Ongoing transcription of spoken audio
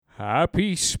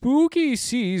Happy spooky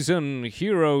season,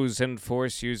 heroes and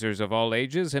force users of all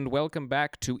ages, and welcome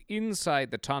back to Inside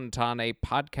the Tauntaun, a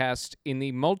podcast in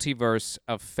the multiverse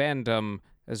of fandom.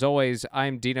 As always,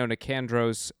 I'm Dino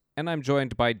Nicandros, and I'm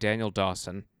joined by Daniel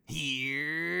Dawson.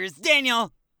 Here's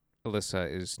Daniel.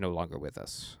 Alyssa is no longer with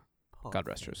us. God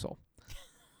rest her soul.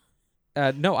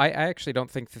 No, I actually don't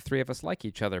think the three of us like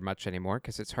each other much anymore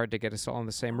because it's hard to get us all in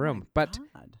the same room. But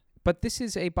this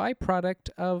is a byproduct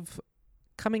of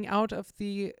coming out of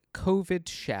the COVID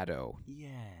shadow. Yes.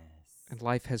 And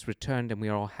life has returned, and we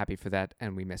are all happy for that,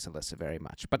 and we miss Alyssa very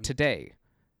much. But today,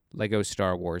 Lego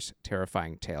Star Wars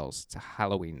Terrifying Tales. It's a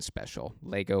Halloween special.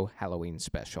 Lego Halloween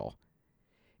special.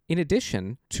 In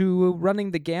addition to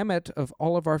running the gamut of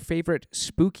all of our favorite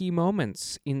spooky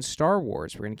moments in Star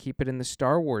Wars, we're going to keep it in the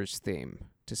Star Wars theme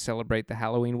to celebrate the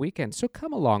Halloween weekend. So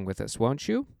come along with us, won't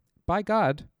you? By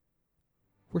God,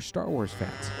 we're Star Wars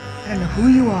fans. I don't know who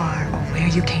you are or where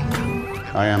you came from.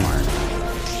 I am Iron.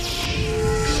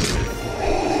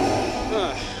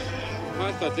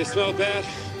 I thought they smelled bad.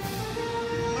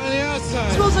 On the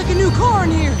outside. Smells like a new car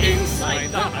in here. Inside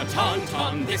the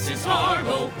Tauntaun, this is our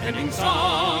opening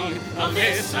song.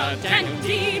 Alyssa, Daniel,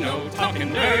 Dino, talking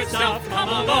nerd stuff, come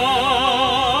along.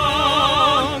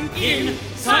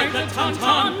 Inside the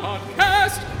Tauntaun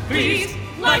podcast, please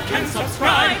like and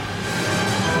subscribe.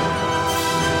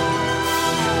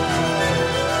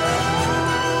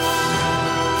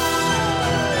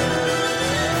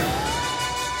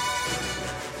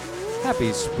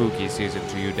 Happy spooky season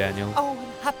to you, Daniel. Oh,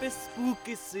 happy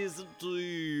spooky season to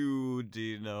you,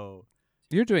 Dino.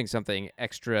 You're doing something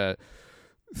extra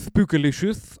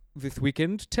spookylicious this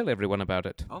weekend. Tell everyone about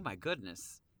it. Oh my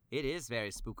goodness, it is very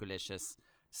spookylicious.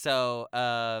 So,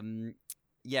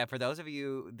 yeah, for those of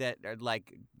you that are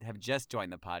have just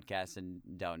joined the podcast and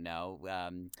don't know,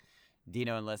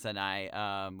 Dino and Alyssa and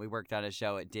I, we worked on a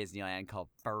show at Disneyland called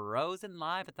Frozen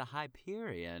Live at the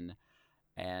Hyperion,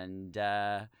 and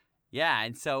yeah,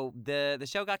 and so the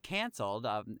show got canceled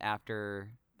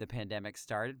after the pandemic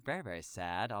started. Very, very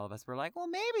sad. All of us were like, well,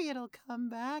 maybe it'll come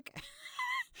back.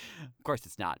 Of course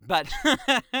it's not. But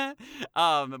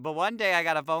but one day I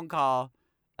got a phone call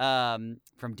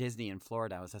from Disney in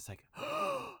Florida. I was just like,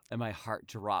 and my heart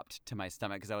dropped to my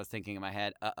stomach because I was thinking in my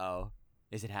head, uh-oh,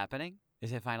 is it happening?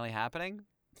 Is it finally happening?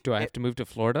 Do I have to move to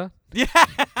Florida? Yeah.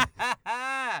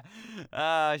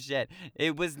 Oh, shit.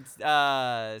 It was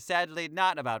sadly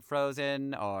not about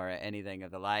Frozen or anything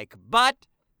of the like, but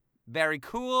very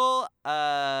cool,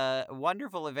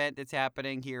 wonderful event that's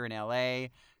happening here in LA.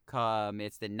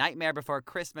 It's the Nightmare Before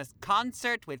Christmas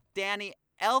concert with Danny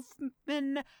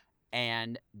Elfman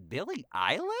and Billie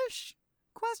Eilish?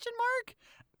 Question mark?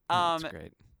 That's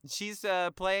great. She's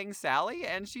playing Sally,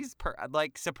 and she's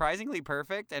surprisingly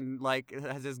perfect, and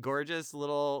has this gorgeous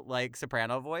little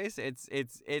soprano voice. It's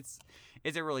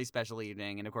a really special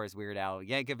evening, and of course Weird Al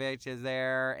Yankovic is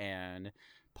there, and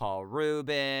Paul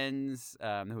Rubens,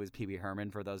 who is Pee-wee Herman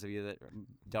for those of you that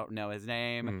don't know his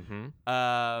name,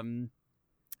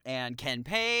 and Ken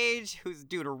Page, who's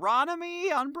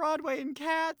Deuteronomy on Broadway and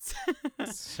Cats.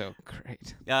 So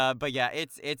great. But yeah,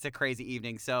 it's a crazy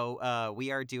evening. So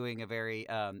we are doing a very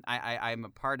I'm a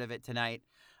part of it tonight.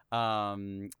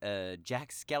 Jack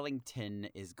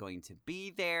Skellington is going to be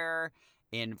there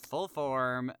in full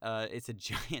form. It's a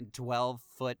giant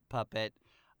 12-foot puppet.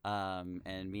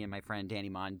 And me and my friend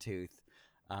Danny Montooth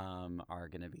are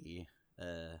gonna be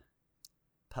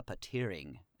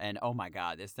puppeteering, and oh my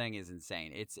god, this thing is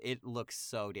insane. It looks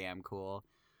so damn cool.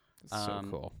 It's so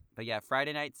cool. But yeah,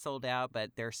 Friday night sold out,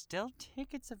 but there's still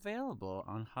tickets available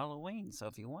on Halloween, so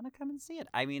if you want to come and see it.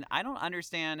 I mean, I don't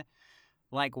understand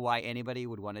why anybody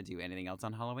would want to do anything else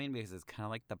on Halloween, because it's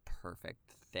kind of the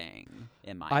perfect thing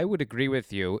in my I would agree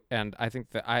with you, and I think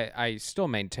that I still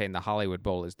maintain the Hollywood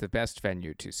Bowl is the best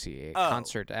venue to see a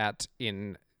concert at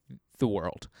in the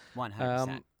world.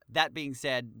 100%. That being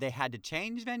said, they had to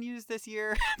change venues this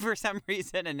year for some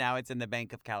reason, and now it's in the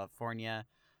Bank of California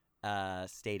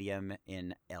Stadium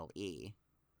in L.A.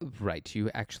 Right,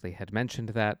 you actually had mentioned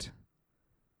that.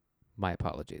 My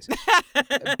apologies.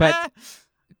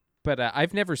 But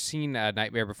I've never seen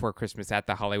Nightmare Before Christmas at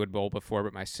the Hollywood Bowl before,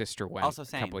 but my sister went Also a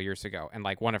same. couple of years ago, and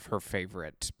one of her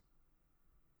favorite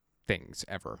things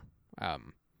ever.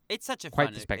 It's such a quite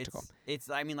fun the spectacle. It's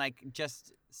I mean,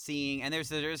 just seeing, and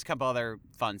there's a couple other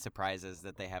fun surprises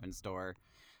that they have in store.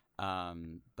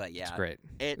 But yeah, it's great.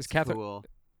 It's cool.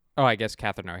 Oh, I guess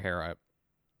Catherine O'Hara.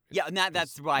 Yeah, and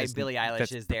that's why Billie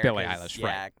Eilish is there. Billie Eilish,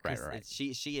 yeah, right.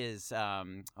 She is.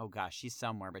 Oh gosh, she's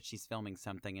somewhere, but she's filming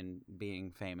something and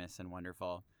being famous and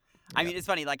wonderful. I mean, it's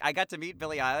funny. Like, I got to meet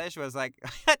Billie Eilish. Was like,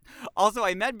 also,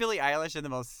 I met Billie Eilish in the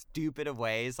most stupid of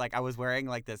ways. Like, I was wearing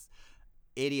like this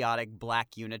idiotic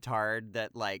black unitard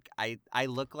that like I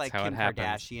look like That's how Kim it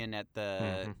happens. Kardashian at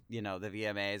the the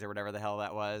VMAs or whatever the hell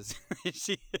that was.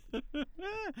 She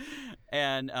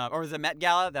and or was it Met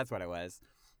Gala? That's what it was.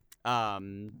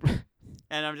 And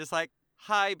I'm just like,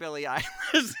 hi, Billie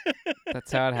Eilish.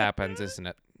 That's how it happens, isn't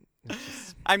it? It's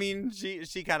just- I mean,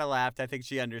 she kind of laughed. I think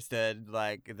she understood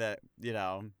like that.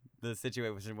 The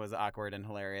situation was awkward and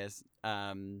hilarious.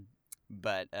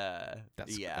 But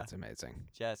that's amazing.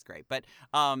 just great. But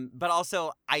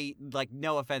also I like,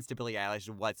 no offense to Billie Eilish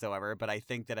whatsoever, but I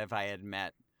think that if I had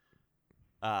met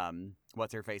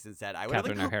what's her face instead, I would have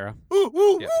Catherine been O'Hara. ooh,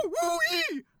 ooh, Yeah. ooh, ooh,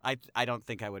 ee. I don't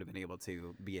think I would have been able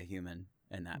to be a human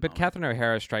in that But moment. Catherine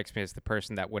O'Hara strikes me as the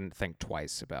person that wouldn't think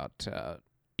twice about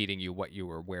feeding you what you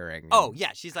were wearing. Oh and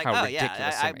yeah, she's like, how oh yeah,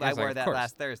 ridiculous I was wore like, of that course.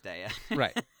 last Thursday.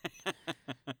 Right.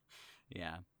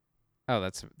 Yeah, Oh,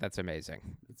 that's amazing.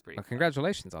 it's pretty. Well, fun.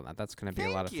 congratulations on that. That's going to be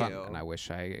a lot of Thank fun, you. and I wish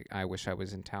I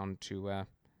was in town to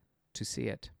see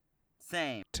it.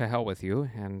 Same. To hell with you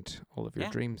and all of your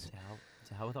Yeah. dreams.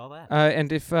 To hell with all that.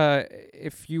 And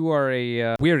if you are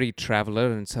a weary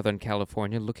traveler in Southern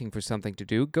California looking for something to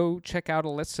do, go check out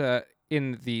Alyssa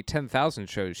in the 10,000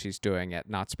 shows she's doing at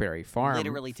Knott's Berry Farm.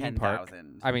 Literally theme park.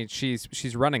 10,000. I mean,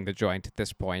 she's running the joint at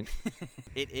this point.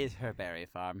 It is her berry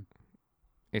farm.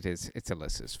 It's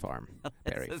Alyssa's farm,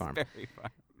 Berry This is Farm. berry farm.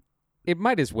 It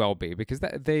might as well be because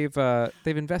they've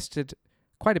invested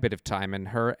quite a bit of time in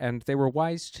her, and they were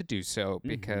wise to do so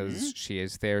because she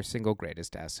is their single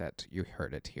greatest asset. You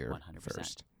heard it here 100%.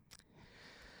 first.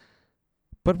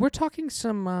 But we're talking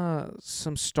some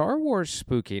Star Wars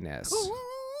spookiness.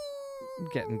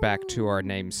 Getting back to our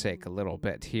namesake a little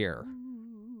bit here.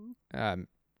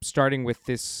 Starting with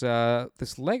this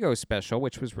Lego special,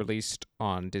 which was released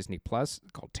on Disney Plus,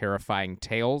 called Terrifying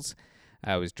Tales.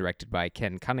 It was directed by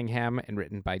Ken Cunningham and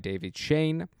written by David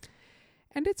Shane.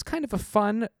 And it's kind of a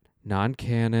fun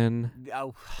non-canon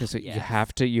Oh, because yes.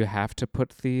 you have to put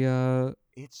the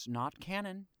It's not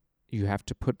canon. you have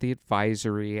to put the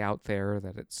advisory out there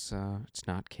that it's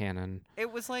not canon.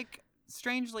 It was like,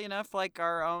 strangely enough, like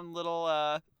our own little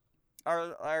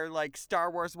our like Star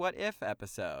Wars What If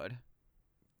episode.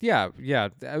 Yeah.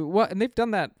 Well, and they've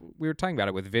done that. We were talking about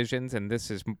it with Visions, and this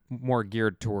is more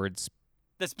geared towards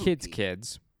The spooky.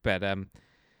 kids. But and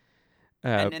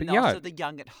but yeah, also the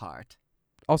young at heart.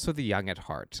 also the young at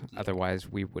heart. Yeah. Otherwise,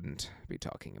 we wouldn't be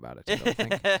talking about it. I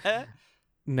don't think.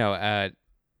 No,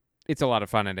 it's a lot of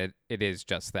fun, and it is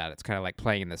just that. It's kind of like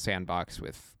playing in the sandbox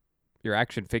with your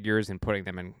action figures and putting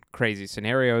them in crazy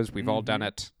scenarios. We've all done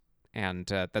it, and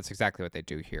that's exactly what they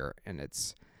do here, and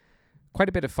it's quite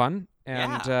a bit of fun.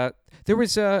 And there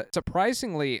was a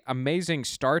surprisingly amazing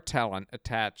star talent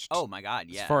attached. Oh my God!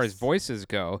 Yes. As far as voices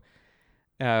go,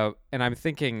 and I'm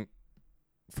thinking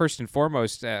first and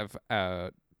foremost of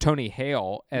Tony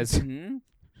Hale as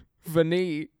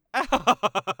Vinny.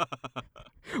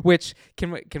 Which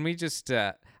can we just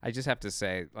I just have to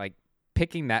say, like,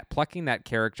 plucking that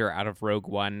character out of Rogue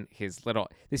One,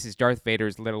 this is Darth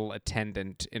Vader's little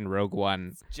attendant in Rogue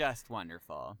One, Just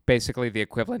wonderful. basically the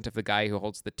equivalent of the guy who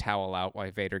holds the towel out while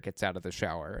Vader gets out of the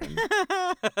shower and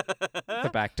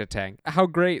the Bacta tank. How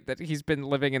great that he's been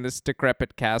living in this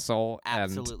decrepit castle.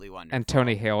 Absolutely wonderful. And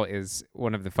Tony Hale is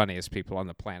one of the funniest people on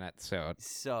the planet, so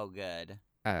So good.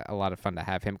 a lot of fun to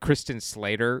have him. Kristen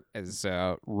Slater as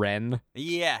Ren,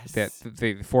 Yes.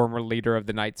 the former leader of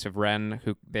the Knights of Ren,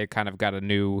 who they kind of got a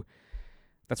new.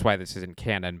 That's why this isn't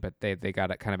canon, but they got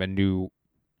a kind of a new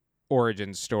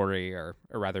origin story, or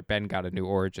rather, Ben got a new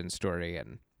origin story,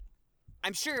 and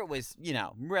I'm sure it was,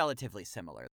 relatively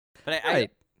similar. But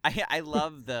Right. I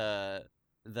love the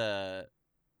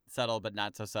subtle but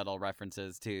not so subtle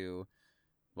references to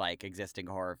like existing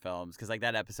horror films, because like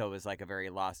that episode was like a very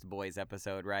Lost Boys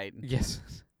episode, right? yes,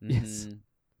 yes. Mhm.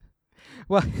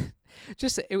 Well,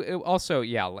 just it also,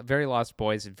 very Lost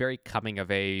Boys, very coming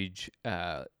of age,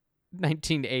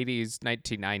 1980s,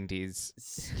 1990s.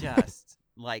 It's just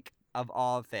like, of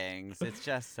all things, it's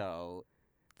just so.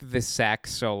 The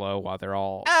sax solo while they're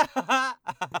all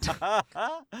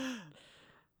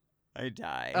I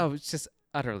die. oh, it's just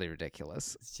utterly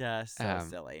ridiculous It's just so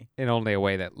silly. in only a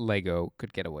way that Lego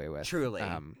could get away with. Truly,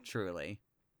 Um, truly.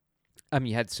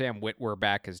 you had Sam Witwer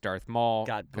back as Darth Maul.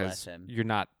 God bless 'cause him. You're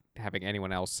not having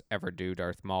anyone else ever do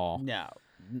Darth Maul. No,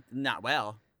 not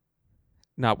well.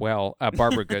 Not well.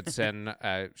 Barbara Goodson,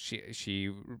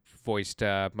 she voiced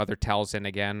Mother Talzin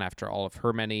again after all of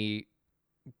her many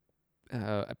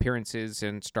appearances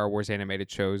in Star Wars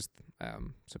animated shows.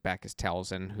 So back as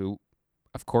Talzin, who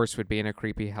of course, would be in a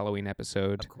creepy Halloween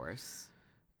episode. Of course.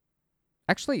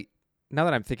 Actually, now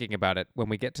that I'm thinking about it, when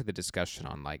we get to the discussion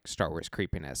on like Star Wars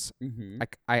creepiness, Mm-hmm.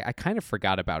 I kind of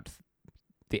forgot about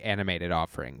the animated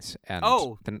offerings. And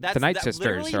the that's Night that,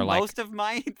 Sisters literally are like, most of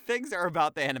my things are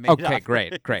about the animated. okay,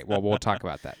 offerings. great. Well, we'll talk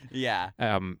about that. Yeah.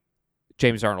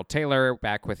 James Arnold Taylor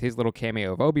back with his little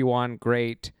cameo of Obi-Wan,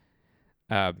 great.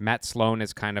 Matt Sloan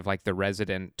is kind of like the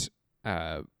resident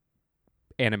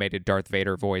animated Darth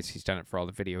Vader voice. He's done it for all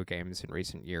the video games in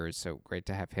recent years, so great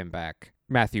to have him back.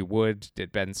 Matthew Wood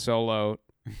did Ben Solo.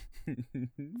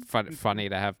 Funny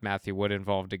to have Matthew Wood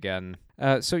involved again.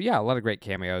 So yeah, a lot of great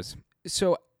cameos.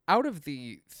 So out of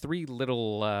the three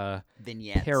little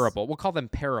Vignettes. we'll call them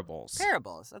parables.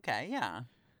 Parables. Okay, yeah.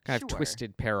 Kind of Sure.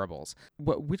 twisted parables.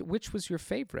 Which was your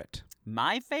favorite?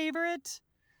 My favorite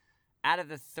out of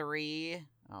the three,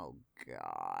 oh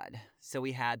God. So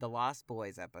we had the Lost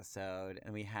Boys episode,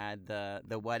 and we had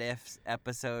the What Ifs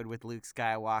episode with Luke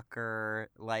Skywalker,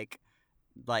 like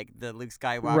the Luke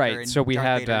Skywalker Right, and so we Darth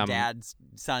had, Vader dad's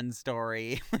son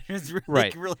story, which was really,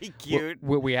 Right. really cute.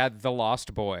 We had The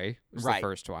Lost Boy, was Right, the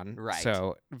first one. right.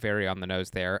 So very on the nose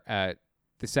there.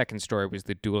 The second story was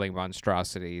The Dueling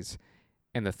Monstrosities,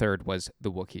 and the third was The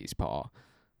Wookiee's Paw.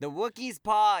 The Wookiee's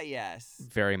Paw, yes.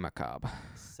 Very macabre.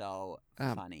 So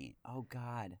Um, funny. Oh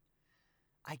God.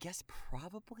 I guess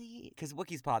probably because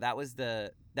Wookiee's Paw. That was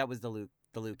the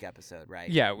Luke episode, right?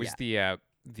 Yeah, it was the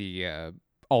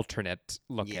alternate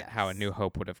look at how A Yes. New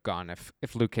Hope would have gone if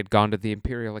Luke had gone to the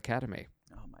Imperial Academy.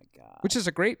 Oh my God. Which is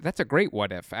a great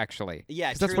what if, actually.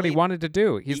 Yeah, 'Cause that's what he truly- wanted to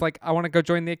do. He's He- like, I want to go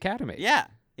join the Academy. Yeah.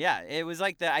 Yeah, it was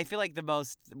like I feel like the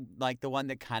most, like the one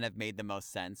that kind of made the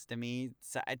most sense to me.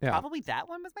 So probably that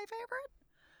one was my favorite.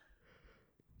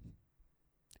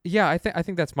 Yeah, I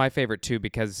think that's my favorite too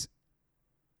because,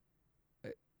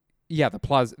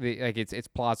 it's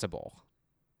plausible.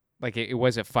 Like it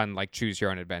was a fun like choose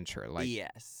your own adventure. Like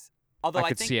Yes. Although I I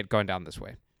could think see it going down this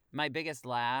way. my biggest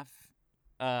laugh,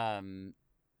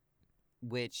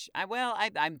 which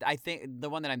I think the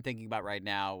one that I'm thinking about right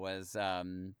now was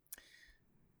the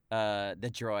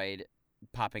droid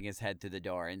popping his head through the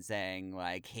door and saying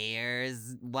like,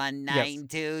 "Here's 1, 9,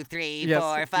 2, 3, Yes,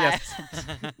 4, 5."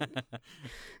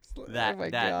 Oh that my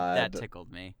that God.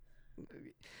 tickled me.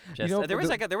 You know, There was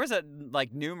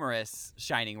numerous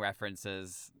Shining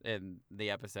references in the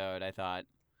episode. I thought.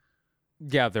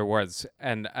 Yeah, there was,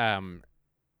 and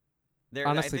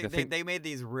honestly, I think they made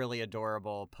these really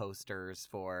adorable posters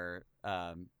for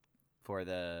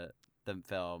the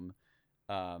film.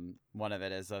 One of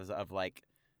it is of like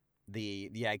the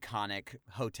iconic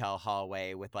hotel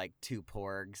hallway with like two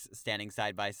porgs standing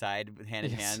side by side, hand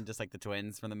in Yes. hand, just like the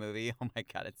twins from the movie. Oh my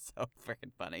God, it's so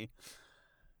freaking funny.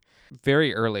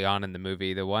 very early on in the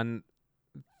movie, the one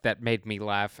that made me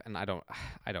laugh, and I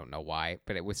don't know why,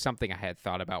 but it was something I had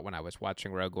thought about when I was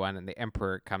watching Rogue One, and the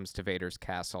Emperor comes to Vader's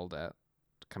castle to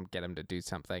come get him to do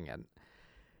something, and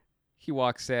he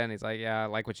walks in, he's like, "Yeah, I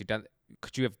like what you've done.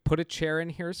 Could you have put a chair in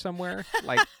here somewhere?"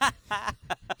 Like,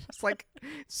 it's like,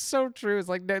 so true. It's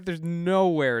like, no, there's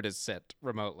nowhere to sit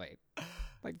remotely.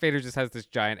 Like, Vader just has this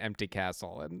giant empty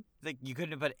castle, and Like you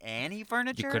couldn't have put any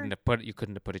furniture. you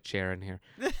couldn't have put a chair in here.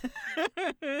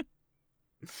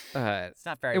 It's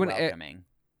not very It would- welcoming.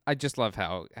 I just love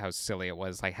how silly it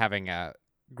was, like having a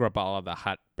Graballa the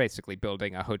Hutt basically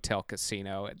building a hotel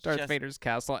casino at Darth Just Vader's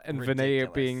castle, and ridiculous.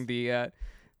 Vinaya being the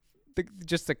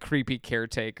creepy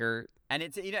caretaker. And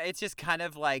it's just kind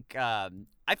of like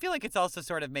I feel like it's also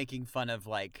sort of making fun of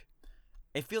like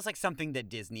it feels like something that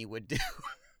Disney would do.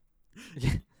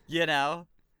 You know,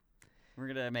 we're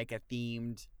gonna make a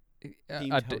themed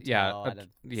hotel out of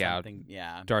something.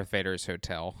 Yeah. Darth Vader's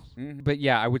hotel. Mhm. But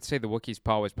yeah, I would say The Wookiee's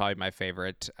Paw was probably my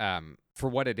favorite. For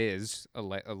what it is, a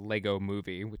Lego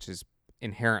movie, which is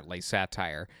inherently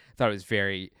satire. I thought it was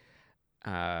very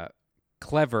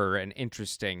clever and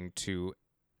interesting to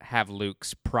have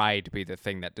Luke's pride be the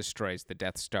thing that destroys the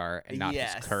Death Star and not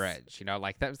Yes. his courage. You know,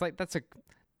 like that's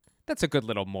a good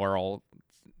little moral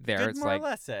there. Good It's moral like,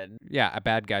 lesson. yeah, a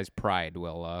bad guy's pride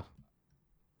will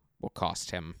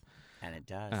cost him, And it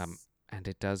does. and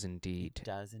it does indeed. It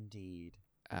does indeed.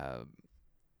 Um,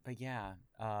 But yeah.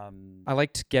 I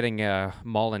liked getting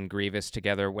Maul and Grievous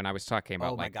together when I was talking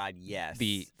about Oh my like God, yes.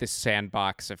 the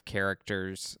sandbox of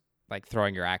characters, like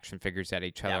throwing your action figures at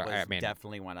each other. that was I mean,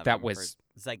 definitely one of that them. was-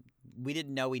 It's like we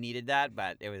didn't know we needed that,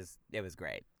 but it was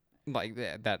great. like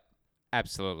that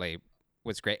absolutely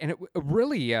was great, and it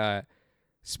really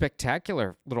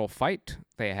spectacular little fight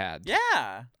they had.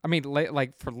 Yeah. I mean,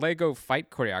 like for Lego fight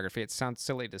choreography, it sounds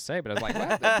silly to say, but I was like,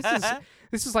 wow,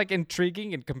 this is like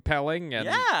intriguing and compelling, and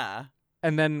Yeah.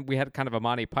 and then we had kind of a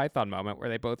Monty Python moment where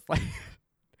they both like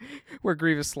where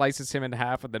Grievous slices him in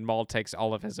half, and then Maul takes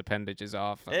all of his appendages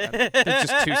off. And then there's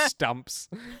just two stumps.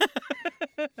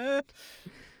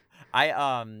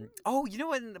 Oh, you know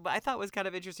what I thought was kind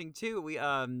of interesting too?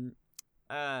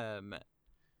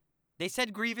 They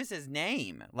said Grievous's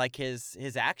name, like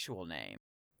his actual name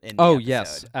in the episode,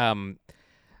 yes.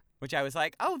 Which I was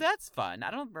like, "Oh, that's fun."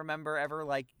 I don't remember ever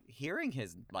like hearing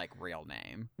his like real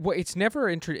name. Well, it's never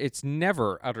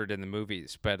uttered in the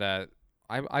movies, but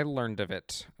I learned of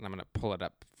it, and I'm going to pull it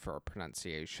up for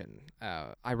pronunciation.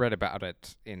 I read about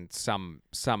it in some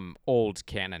old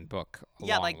canon book a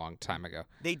long time ago.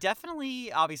 They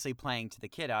definitely, obviously, playing to the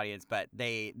kid audience, but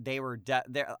they were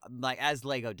they're like, as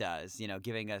Lego does,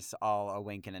 giving us all a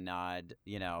wink and a nod,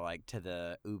 like to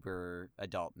the uber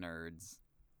adult nerds.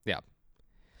 Yeah,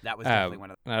 that was definitely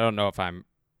one of. I don't know if I'm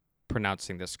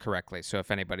pronouncing this correctly, so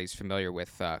if anybody's familiar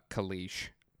with Kalish,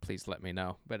 please let me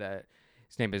know. But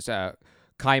his name is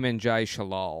Kaiman Jai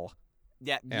Shalal.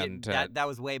 Yeah, and that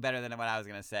was way better than what I was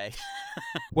going to say.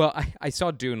 Well, I saw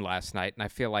Dune last night, and I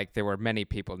feel like there were many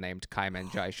people named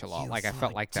Kaiman Jai Shalal. Like, I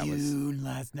felt like that was... Dune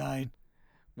last night.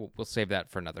 We'll save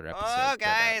that for another episode. Oh,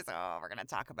 guys. We're going to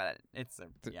talk about it.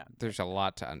 There's a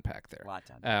lot to unpack there. A lot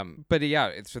to unpack. But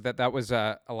yeah, so that was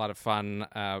a lot of fun.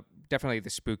 Definitely the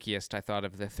spookiest, I thought,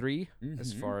 of the three,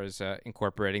 as far as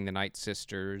incorporating the Night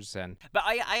Sisters. But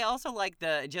I also like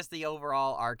the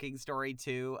overall arcing story,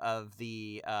 too, of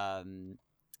the, and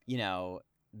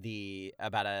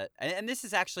this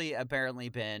has actually apparently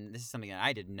been, this is something that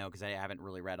I didn't know because I haven't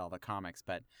really read all the comics,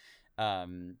 but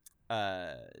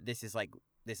this is like,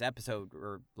 this episode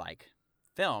or like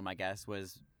film, I guess,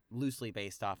 was loosely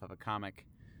based off of a comic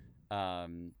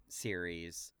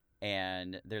series,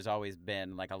 and there's always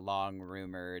been like a long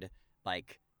rumored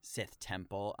like Sith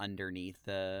temple underneath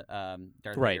the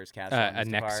Darth Vader's castle. A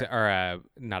nexus, or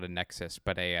not a nexus,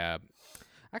 but a.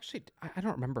 Actually, I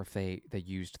don't remember if they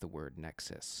used the word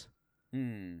nexus.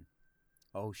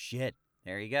 Oh shit!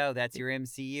 There you go. That's your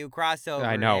MCU crossover.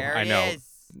 I know. There it is.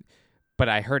 But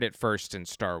I heard it first in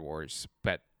Star Wars.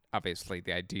 But obviously,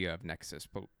 the idea of Nexus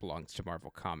belongs to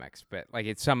Marvel Comics. But like,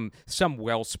 it's some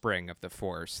wellspring of the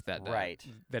Force that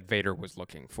that Vader was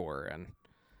looking for, and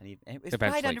it was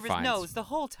right under his nose the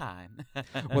whole time.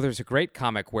 Well, there's a great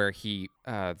comic where he,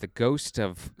 the ghost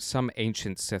of some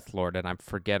ancient Sith Lord, and I'm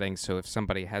forgetting. So if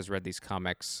somebody has read these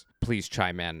comics, please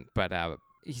chime in. But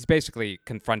he's basically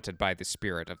confronted by the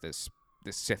spirit of this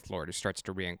Sith Lord who starts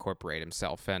to reincorporate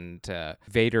himself, and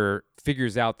Vader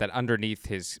figures out that underneath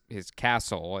his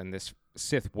castle in this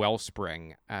Sith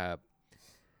wellspring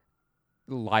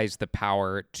lies the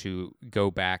power to go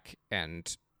back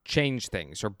and change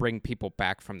things or bring people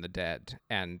back from the dead,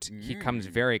 and he comes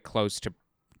very close to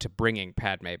bringing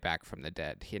Padme back from the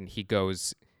dead, and he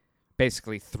goes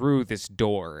basically through this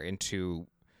door into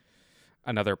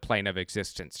another plane of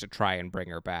existence to try and bring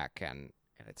her back, and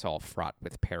it's all fraught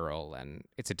with peril, and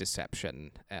it's a deception,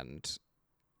 and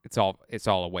it's all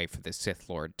a way for the Sith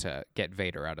Lord to get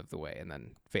Vader out of the way, and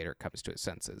then Vader comes to his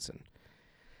senses, and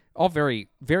all very,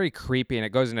 very creepy, and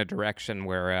it goes in a direction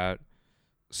where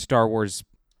Star Wars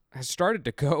has started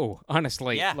to go,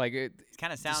 honestly. Yeah, like it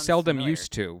kind of sounds seldom familiar.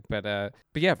 used to, but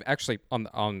yeah, actually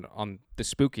on the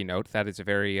spooky note, that is a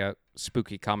very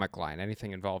spooky comic line.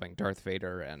 Anything involving Darth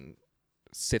Vader and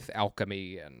Sith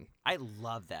alchemy, and I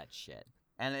love that shit.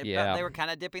 And they were kind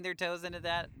of dipping their toes into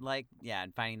that, like,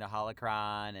 and finding the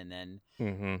holocron, and then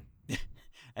and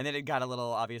then it got a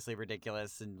little obviously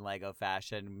ridiculous in Lego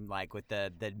fashion, like with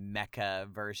the mecha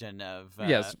version of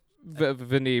yes,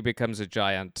 Vinny becomes a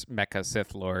giant mecha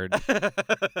Sith Lord,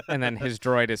 and then his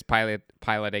droid is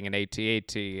piloting an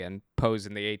AT-AT and Poe's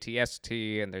in the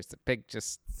AT-ST, and there's the big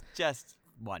just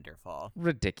wonderful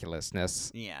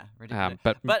ridiculousness. Yeah, ridiculous.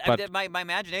 But my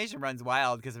imagination runs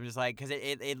wild because I'm just like, because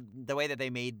it the way that they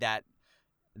made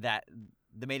the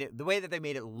way that they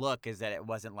made it look is that it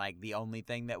wasn't like the only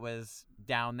thing that was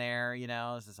down there.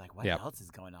 It's just like, what else is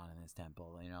going on in this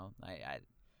temple? I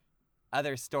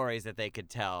other stories that they could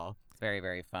tell. Very,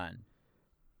 very fun.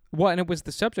 Well, and it was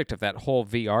the subject of that whole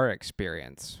VR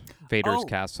experience, Vader's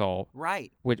Castle,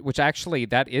 right? Which actually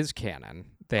that is canon.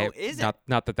 Is it?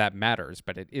 Not that matters,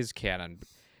 but it is canon,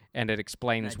 and it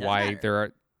explains why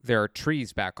there are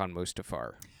trees back on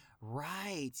Mustafar.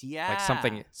 Right. Yeah.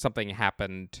 Like something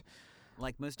happened.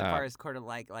 Like Mustafar is kind of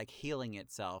like healing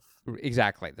itself.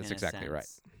 Exactly. That's exactly right.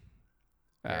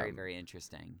 Very, very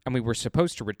interesting. And we were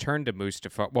supposed to return to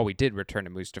Mustafar. Well, we did return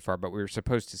to Mustafar, but we were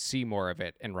supposed to see more of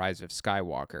it in Rise of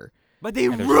Skywalker. But they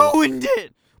ruined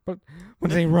it! But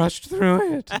when they rushed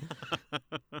through it.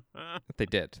 They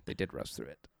did rush through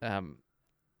it.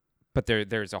 But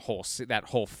there's that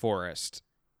whole forest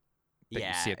that you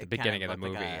Yeah, see at the it kind beginning of of the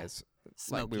looked movie like a is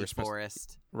smoky we were supposed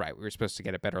forest. right. We were supposed to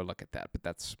get a better look at that, but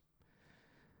that's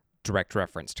direct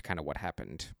reference to kind of what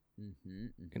happened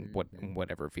in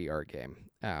whatever VR game.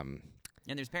 And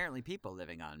there's apparently people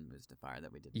living on Mustafar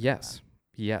that we didn't know Yes,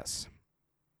 yes. about.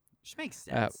 Which makes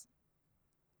sense.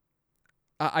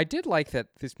 I did like that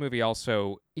this movie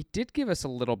also, it did give us a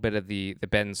little bit of the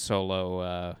Ben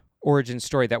Solo origin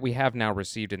story that we have now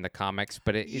received in the comics,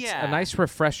 but it's Yeah. a nice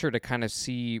refresher to kind of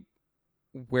see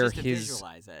where Just to his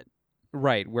visualize it.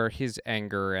 right, where his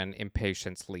anger and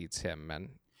impatience leads him,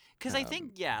 and Because I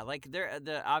think, like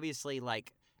the obviously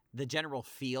like the general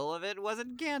feel of it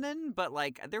wasn't canon, but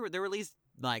like there were at least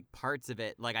like parts of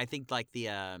it. Like I think like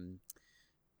the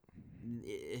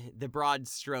broad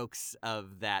strokes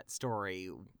of that story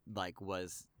like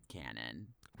was canon.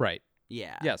 right.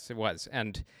 Yeah. Yes, it was,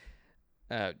 and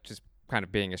just kind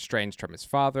of being estranged from his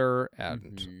father,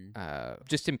 and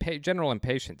just general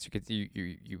impatience.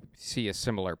 You see a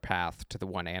similar path to the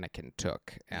one Anakin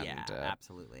took, and yeah,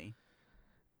 absolutely.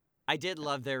 I did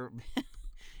love their.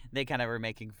 They kind of were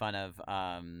making fun of,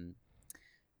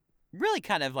 really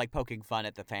kind of like poking fun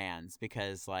at the fans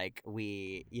because like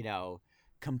we,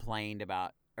 complained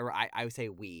about, or I would say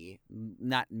we,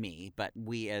 not me, but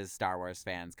we as Star Wars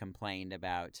fans complained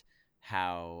about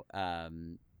how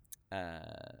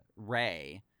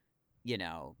Rey,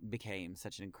 became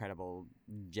such an incredible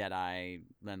Jedi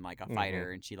and like a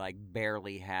fighter, and she like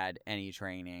barely had any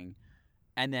training.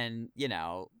 And then,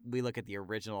 we look at the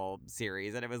original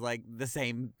series and it was like the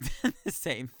same the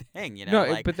same thing, No,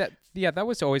 like, but that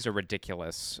was always a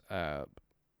ridiculous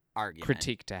argument.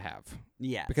 critique to have.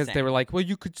 Yeah. Because they same. were like, well,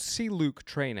 you could see Luke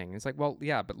training. It's like, well,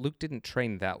 yeah, but Luke didn't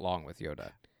train that long with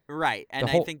Yoda. Right. And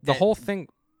I think the whole thing.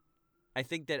 I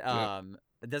think that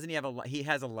doesn't he have he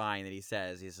has a line that he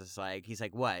says, he's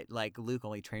like what? Like Luke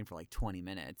only trained for like 20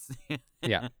 minutes.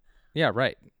 Yeah. Yeah,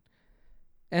 right.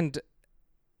 And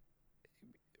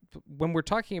when we're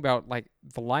talking about like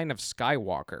the line of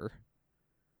Skywalker,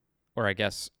 or I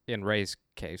guess in Rey's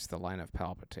case, the line of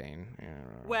Palpatine.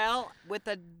 Well, with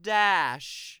a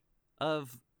dash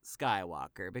of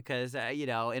Skywalker, because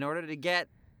in order to get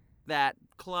that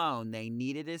clone, they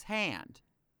needed his hand.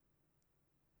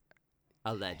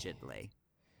 Allegedly.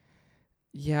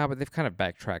 Yeah, but they've kind of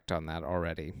backtracked on that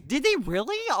already. Did they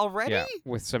really already? Yeah,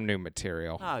 with some new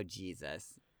material. Oh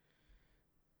Jesus.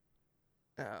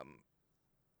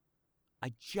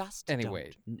 I just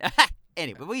Anyway. don't.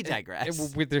 Anyway, we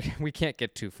digress. We can't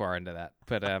get too far into that,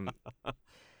 but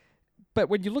but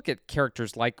when you look at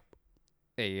characters like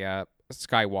a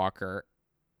Skywalker,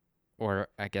 or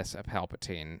I guess a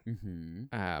Palpatine,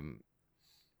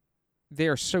 they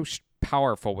are so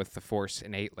powerful with the Force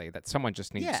innately that someone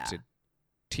just needs to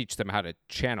teach them how to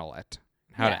channel it,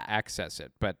 how to access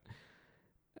it. But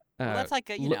well, that's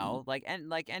like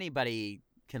like anybody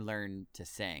can learn to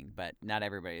sing, but not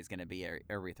everybody is going to be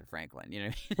Aretha Franklin, you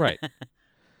know? Right.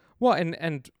 Well,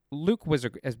 and Luke was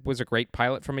a great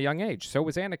pilot from a young age. So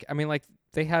was Anakin. I mean, like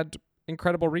they had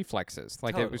incredible reflexes.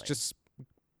 Like it was just,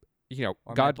 Or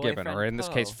God given, or in this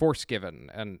case, Poe. Force given,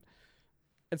 and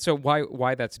so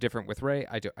why that's different with Rey,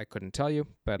 I couldn't tell you,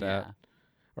 but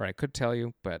or I could tell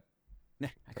you, but I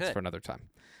that's could. for another time.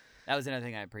 That was another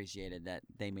thing I appreciated, that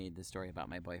they made the story about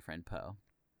my boyfriend Poe.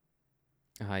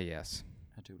 Ah, yes.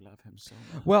 I do love him so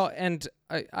much. Well, and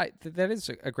that is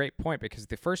a great point, because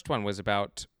the first one was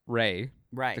about Rey.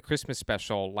 Right. The Christmas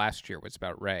special last year was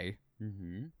about Rey.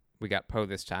 Mm-hmm. We got Poe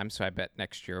this time, so I bet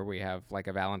next year we have like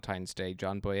a Valentine's Day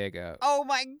John Boyega. Oh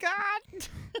my God!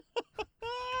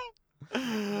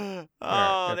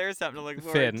 Oh, there's something to look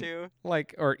forward to.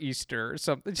 Like, or Easter or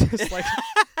something. Just like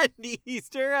An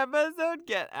Easter episode,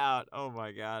 get out! Oh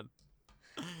my God.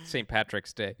 St.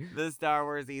 Patrick's Day. The Star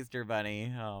Wars Easter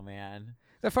Bunny. Oh man.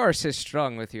 The Force is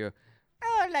strong with you.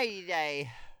 Oh, Lady Day.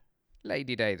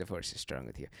 Lady Day, the Force is strong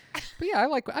with you. But yeah, I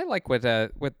like what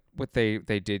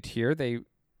they did here.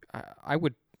 I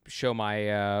would show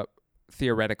my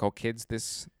theoretical kids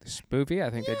this movie.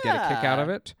 I think they'd get a kick out of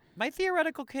it. My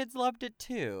theoretical kids loved it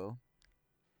too.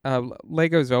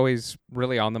 Lego's always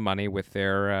really on the money with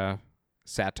their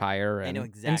satire and I know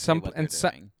exactly what they're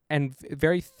doing. And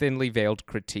very thinly veiled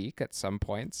critique at some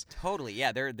points. Totally,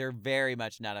 yeah. They're very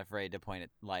much not afraid to point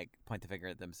the finger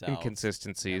at themselves.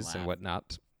 Inconsistencies and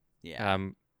whatnot. Yeah.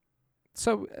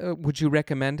 So, would you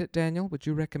recommend it, Daniel? Would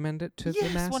you recommend it to the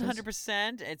Yes, masses?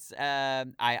 100%. It's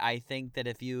I think that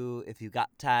if you got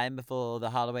time before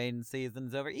the Halloween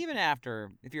season's over, even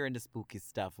after, if you're into spooky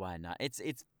stuff, why not? It's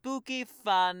spooky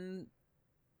fun.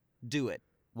 Do it.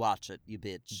 Watch it, you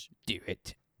bitch. Do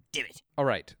it. Do it. All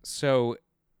right. So,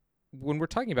 when we're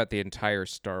talking about the entire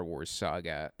Star Wars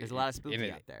saga, There's a lot of spooky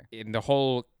in out there. in the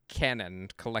whole canon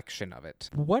collection of it,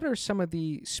 what are some of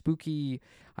the spooky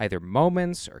either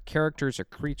moments or characters or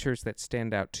creatures that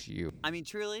stand out to you? I mean,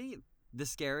 truly, the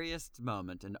scariest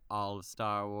moment in all of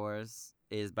Star Wars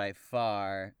is by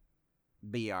far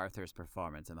B. Arthur's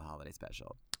performance in the holiday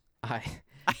special. I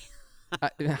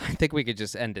think we could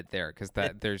just end it there because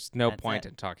there's no That's point it.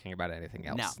 in talking about anything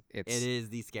else. No, It's it is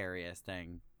the scariest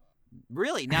thing.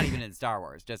 Really, not even in Star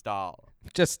Wars, just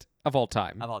just of all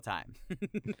time. of all time.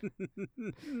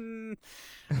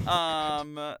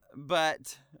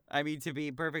 But I mean, to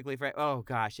be perfectly frank, oh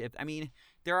gosh,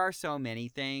 there are so many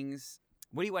things.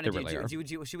 What do you want to There do? really are.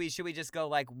 Should we just go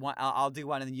like one? I'll do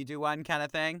one and then you do one kind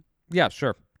of thing. Yeah,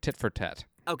 sure. Tit for tat.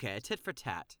 Okay, a tit for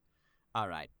tat. All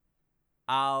right.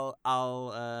 My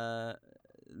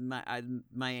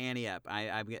Annie up.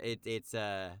 It's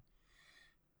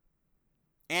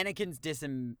Anakin's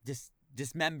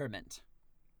dismemberment.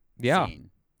 Yeah. Scene.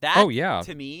 That Oh, yeah.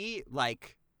 to me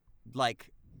like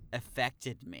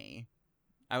affected me.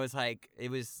 I was like, it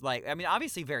was like, I mean,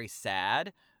 obviously very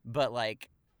sad, but like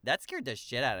that scared the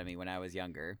shit out of me when I was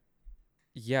younger.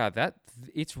 Yeah,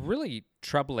 it's really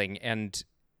troubling. And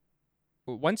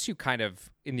once you kind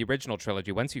of, in the original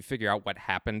trilogy, once you figure out what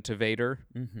happened to Vader,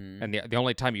 Mm-hmm. and the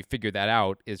only time you figure that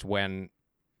out is when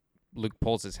Luke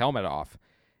pulls his helmet off,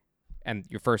 and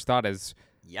your first thought is,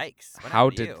 Yikes! What how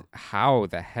happened to you? how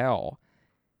the hell?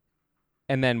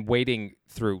 And then waiting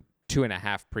through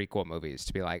 2.5 prequel movies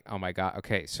to be like, oh my god,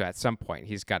 okay, so at some point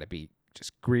he's got to be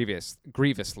just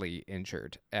grievously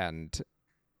injured, and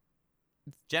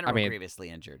General mean- grievously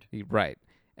injured. right,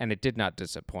 and it did not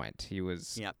disappoint. He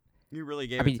was. Yep. You really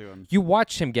gave I it mean, to him. you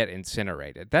watch him get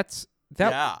incinerated.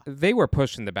 Yeah. They were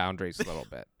pushing the boundaries a little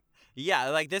bit. Yeah,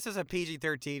 like this was a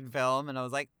PG-13 film, and I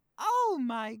was like, oh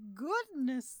my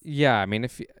goodness. Yeah, I mean,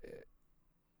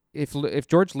 if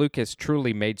George Lucas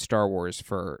truly made Star Wars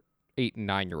for 8 and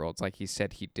 9-year-olds, like he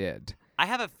said he did, I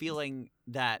have a feeling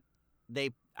that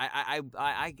I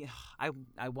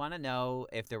want to know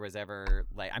if there was ever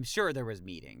like, I'm sure there was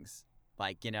meetings,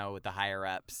 like, you know, with the higher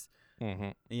ups. mm-hmm.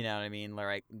 You know what I mean?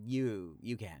 Like, you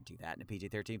can't do that in a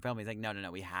PG-13 film. He's like, no,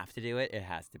 we have to do it. It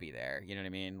has to be there. You know what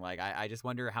I mean? Like, I just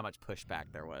wonder how much pushback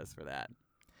there was for that.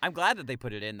 I'm glad that they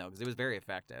put it in though, because it was very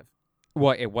effective.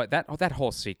 Well, that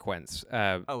whole sequence.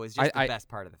 Oh, it was just the I- best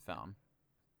part of the film.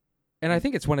 And I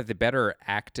think it's one of the better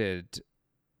acted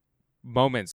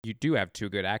moments. You do have 2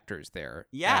 good actors there.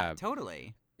 Yeah,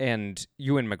 totally. And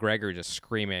Ewan McGregor just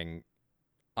screaming,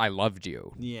 "I loved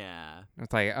you." Yeah.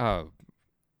 It's like, oh.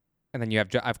 And then you have,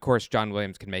 of course, John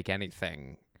Williams can make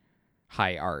anything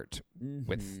high art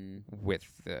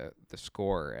with the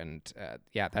score, and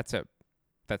yeah, that's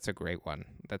a great one.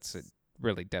 That's a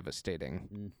really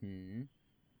devastating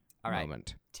All right.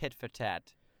 moment. Tit for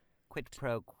tat. Quid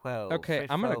pro quo. Okay,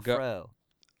 Frid I'm gonna fro go- fro.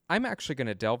 I'm actually going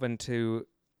to delve into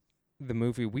the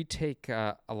movie we take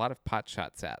a lot of pot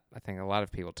shots at. I think a lot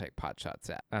of people take pot shots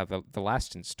at the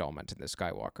last installment in the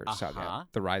Skywalker saga,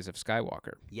 The Rise of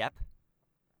Skywalker. Yep.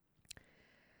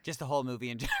 Just the whole movie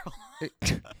in general.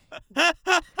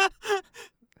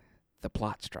 The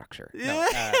plot structure. No.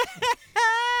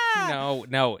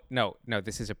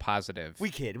 This is a positive. We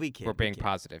kid. We're being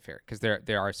positive here because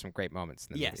there are some great moments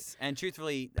in the movie. Yes, and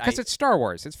truthfully, Because it's Star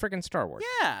Wars. It's friggin' Star Wars.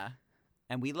 yeah,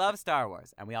 and we love Star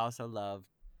Wars, and we also love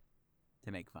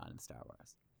to make fun of Star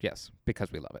Wars. Yes,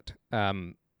 because we love it.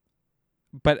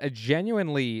 But a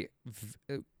genuinely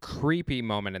creepy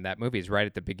moment in that movie is right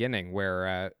at the beginning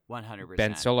where 100%.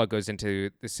 Ben Solo goes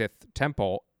into the Sith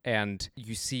temple and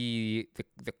you see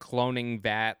the cloning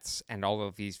vats and all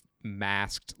of these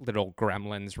masked little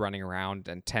gremlins running around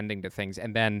and tending to things,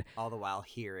 and then All the while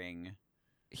hearing.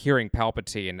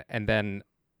 Palpatine and then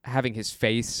having his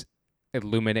face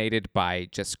illuminated by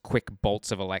just quick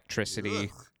bolts of electricity,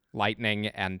 Ugh. lightning,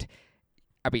 and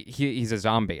I mean he's a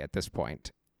zombie at this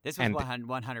point. This was And-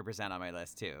 100% on my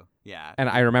list too. Yeah. And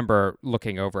I remember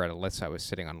looking over at Alyssa. I was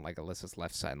sitting on like Alyssa's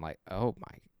left side and like, oh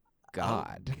my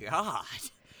god. Oh, God.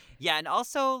 Yeah, and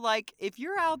also like if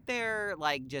you're out there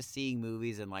like just seeing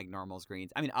movies in like normal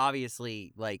screens, I mean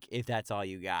obviously like if that's all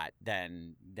you got,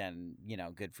 then you know,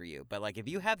 good for you. But like if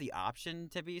you have the option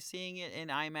to be seeing it in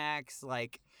IMAX,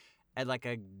 like at like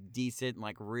a decent,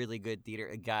 like really good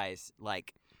theater, guys,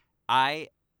 like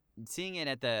seeing it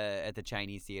at the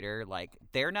Chinese theater, like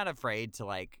they're not afraid to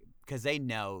like, because they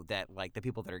know that like the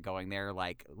people that are going there,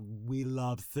 like we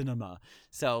love cinema,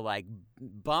 so like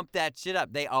bump that shit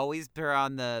up. They always turn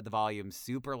on the volume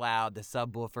super loud. The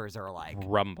subwoofers are like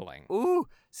Rumbling. ooh,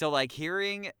 so like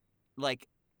hearing like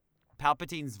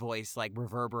Palpatine's voice like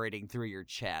reverberating through your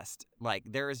chest. Like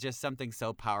there is just something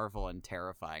so powerful and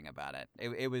terrifying about it.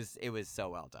 It was so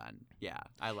well done. Yeah,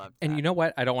 I loved that. And you know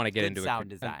what? I don't want to get Good into sound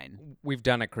design. We've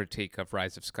done a critique of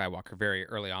Rise of Skywalker very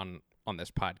early on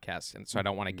this podcast, and so I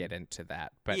don't want to Mm-hmm. get into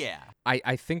that. But yeah,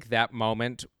 I think that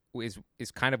moment is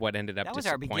kind of what ended up that was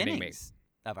our disappointing me. beginnings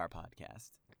of our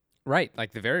podcast. Right,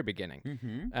 like the very beginning.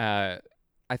 Mm-hmm.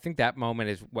 I think that moment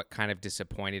is what kind of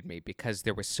disappointed me because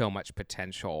there was so much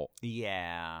potential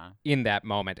Yeah. in that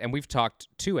moment. And we've talked,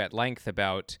 too, at length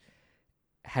about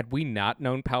had we not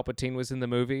known Palpatine was in the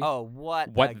movie, Oh,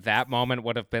 what that moment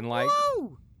would have been like.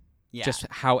 Woo! Yeah. Just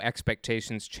how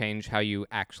expectations change how you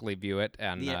actually view it.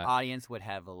 And the audience would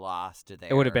have lost their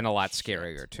it would have been a lot shit.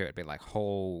 scarier, too. It'd be like,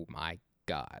 oh, my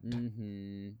God.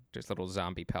 Mm-hmm. There's little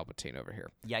zombie Palpatine over here.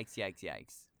 Yikes, yikes,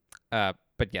 yikes.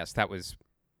 But yes, that was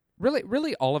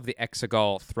really all of the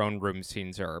Exegol throne room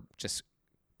scenes are just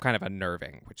kind of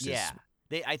unnerving, which Yeah.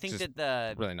 I think just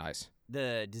that really nice.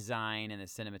 the design and the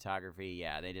cinematography,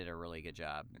 yeah, they did a really good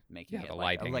job making Yeah, it the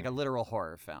like lighting. a literal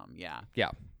horror film. Yeah.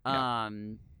 Yeah.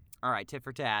 All right, tit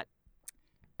for tat.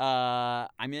 I'm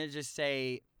gonna just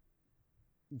say,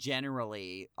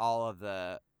 generally, all of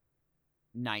the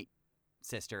Night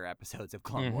Sister episodes of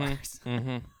Clone Wars,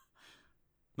 Mm-hmm.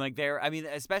 like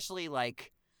especially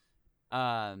like,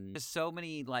 there's so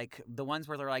many like the ones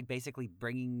where they're like basically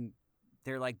bringing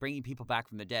people back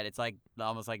from the dead. It's like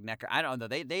almost like I don't know.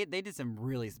 They did some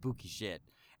really spooky shit,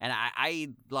 and I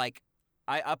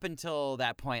up until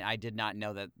that point, I did not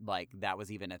know that like that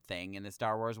was even a thing in the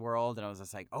Star Wars world, and I was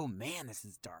just like, oh man, this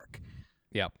is dark.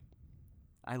 Yep.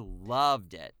 I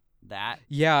loved it.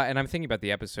 Yeah, and I'm thinking about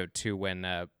the episode too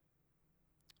when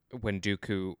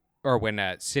Dooku or when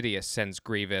Sidious sends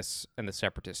Grievous and the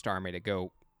Separatist army to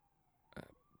go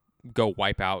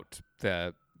wipe out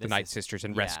the Night Sisters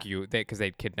and rescue because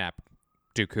they'd kidnap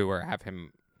Dooku or have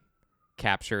him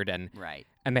captured, and right.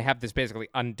 And they have this basically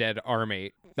undead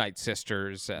army, Night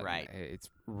Sisters. And right. It's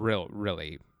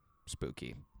really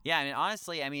spooky. Yeah, I mean,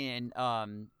 honestly,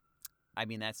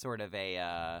 that's sort of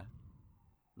a,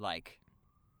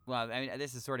 well, I mean,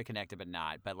 this is sort of connected, but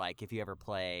not. But, like, if you ever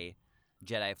play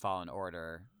Jedi Fallen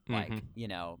Order, like, you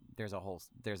know, there's a...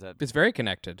 It's very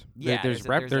connected. Yeah, there's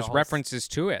references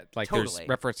to it. Like, totally.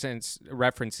 There's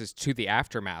references to the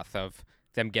aftermath of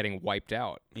them getting wiped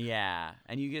out. Yeah,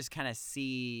 and you just kind of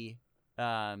see...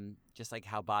 just like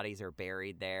how bodies are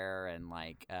buried there, and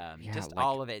like just like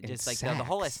all of it, just like the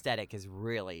whole aesthetic is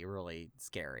really, really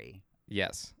scary.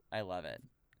 Yes, I love it.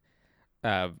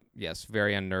 Yes,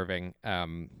 very unnerving.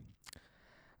 I'm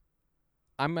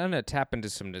gonna tap into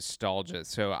some nostalgia.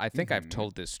 So I think I've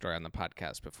told this story on the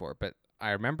podcast before, but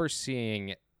I remember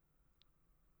seeing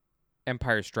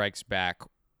Empire Strikes Back,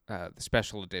 the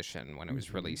special edition when it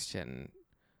was released in.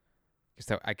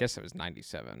 I guess it was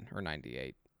 97 or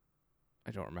 98. I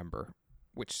don't remember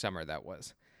which summer that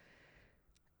was.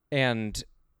 And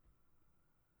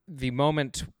the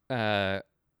moment, and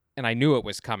I knew it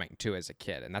was coming too as a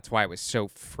kid, and that's why I was so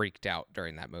freaked out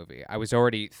during that movie. I was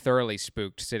already thoroughly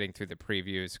spooked sitting through the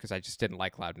previews because I just didn't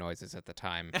like loud noises at the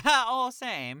time. Oh,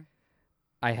 same.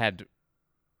 I had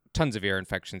tons of ear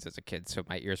infections as a kid, so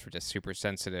my ears were just super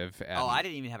sensitive. And I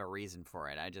didn't even have a reason for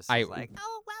it. I just was like,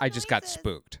 oh, wow, I just got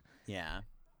spooked. Yeah.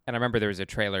 And I remember there was a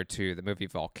trailer to the movie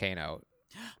Volcano.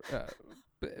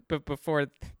 But before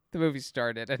the movie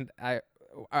started, and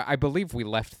I believe we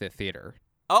left the theater.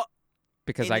 Oh,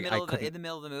 because in the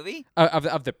middle of the movie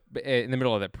in the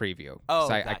middle of the preview. Oh,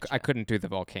 gotcha. I couldn't do the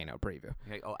Volcano preview.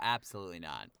 Okay, oh, absolutely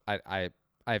not.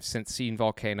 I've since seen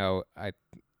Volcano.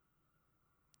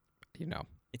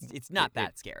 It's not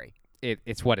that scary.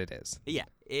 It's what it is. Yeah,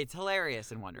 it's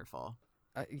hilarious and wonderful.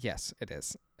 Yes, it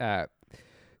is.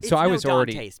 So I was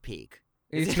already Dante's Peak.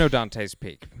 It's no Dante's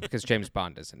Peak because James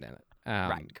Bond isn't in it.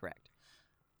 Right, correct.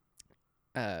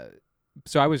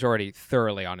 So I was already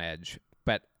thoroughly on edge,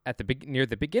 but at near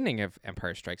the beginning of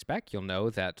Empire Strikes Back, you'll know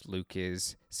that Luke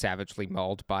is savagely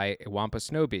mauled by a Wampa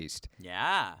snow beast.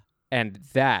 Yeah. And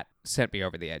that sent me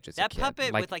over the edge as a kid. That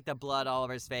puppet with like the blood all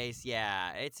over his face,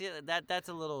 yeah, it's that's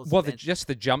a little. Well, just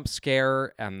the jump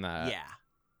scare and the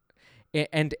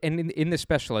and in the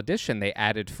special edition they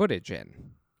added footage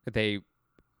in. They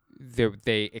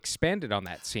expanded on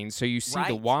that scene, so you see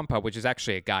the Wampa, which is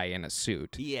actually a guy in a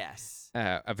suit. Yes.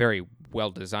 A very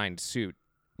well-designed suit,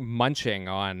 munching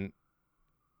on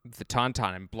the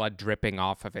Tauntaun and blood dripping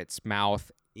off of its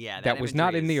mouth. Yeah, that was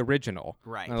not in the original.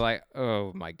 Right. And like,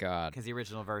 oh my God. Because the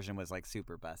original version was like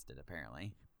super busted,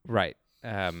 apparently. Right.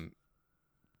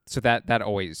 So that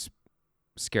always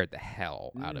scared the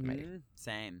hell out of me.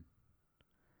 Same.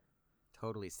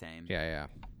 Totally same. Yeah.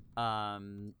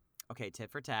 Okay,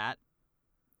 tit for tat.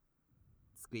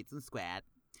 squeets and squat.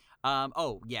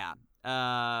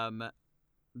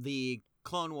 The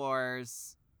Clone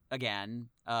Wars again.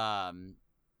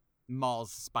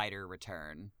 Maul's spider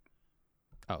return.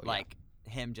 Oh, yeah. Like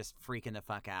him just freaking the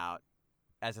fuck out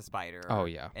as a spider. Oh,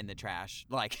 yeah. In the trash.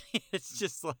 Like it's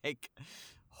just like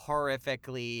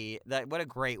horrifically. What a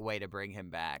great way to bring him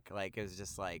back. Like it was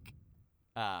just like,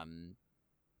 and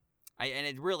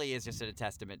it really is just a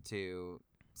testament to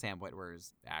Sam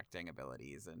Witwer's acting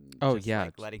abilities and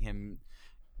like letting him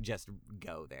just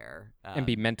go there and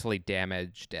be mentally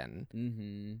damaged and.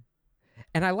 Mm-hmm.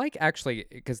 And I like, actually,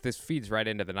 because this feeds right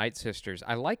into the Night Sisters,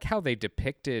 I like how they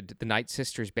depicted the Night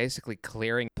Sisters basically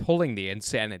pulling the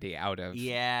insanity out of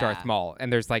Darth Maul.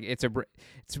 And there's like, it's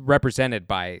represented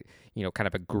by, kind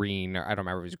of a green, or I don't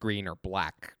remember if it was green or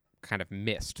black kind of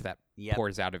mist that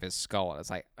pours out of his skull. And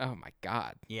it's like, oh my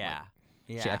God. Yeah.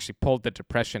 She actually pulled the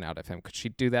depression out of him. Could she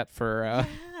do that for...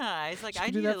 yeah, it's like,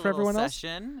 I need a little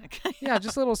session. Yeah,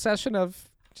 just a little session of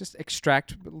just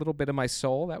extract a little bit of my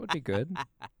soul. That would be good.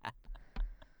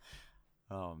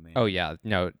 Oh, man. Oh, yeah.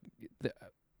 No.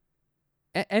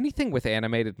 Anything with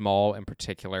animated Maul in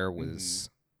particular was...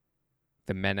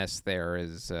 The menace there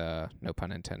is, no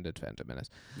pun intended, Phantom Menace.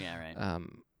 Yeah, right.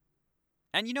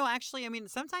 And, actually, I mean,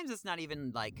 sometimes it's not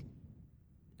even, like...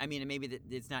 I mean, maybe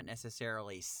it's not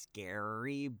necessarily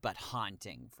scary, but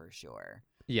haunting for sure.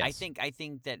 Yes. I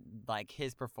think that, like,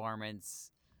 his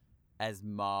performance as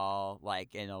Maul,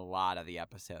 like, in a lot of the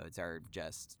episodes are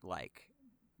just, like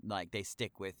they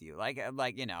stick with you. Like one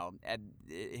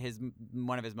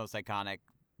of his most iconic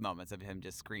moments of him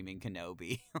just screaming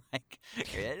Kenobi. Like,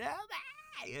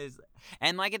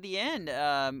 and like at the end,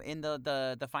 in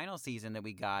the final season that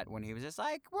we got, when he was just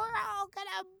like, we're all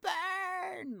gonna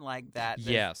burn, like that.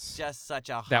 Yes. Just such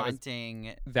a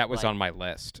haunting. That was on my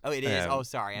list. Oh, it is? Oh,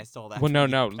 sorry. I stole that. Well,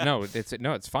 no.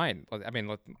 It's fine. I mean,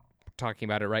 we're talking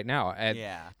about it right now. And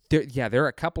there are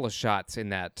a couple of shots in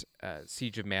that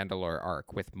Siege of Mandalore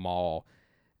arc with Maul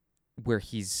where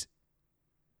he's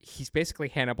basically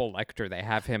Hannibal Lecter. They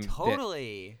have him...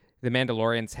 Totally. The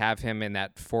Mandalorians have him in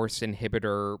that Force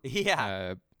inhibitor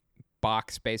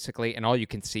box, basically, and all you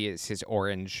can see is his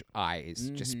orange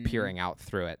eyes just peering out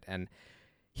through it. And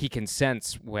he can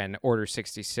sense when Order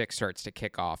 66 starts to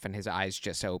kick off, and his eyes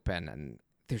just open, and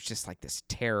there's just like this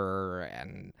terror.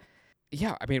 And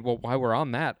yeah, I mean, well, while we're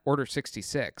on that, Order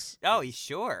 66. Oh,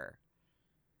 sure.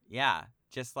 Yeah.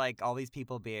 Just like all these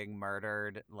people being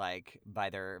murdered, like by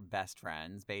their best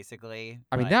friends, basically.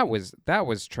 I mean, that was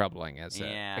troubling as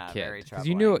a kid. Very troubling. Because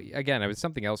you knew, again, it was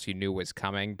something else you knew was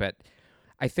coming. But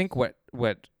I think what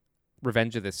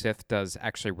Revenge of the Sith does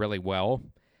actually really well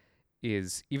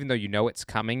is, even though you know it's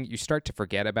coming, you start to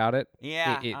forget about it.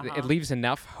 Yeah, it leaves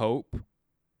enough hope.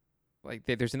 Like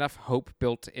there's enough hope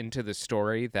built into the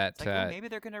story that it's like, well, maybe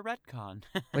they're gonna retcon.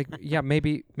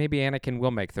 maybe Anakin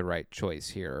will make the right choice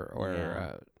here,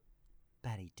 or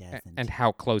but he doesn't. And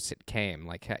how close it came,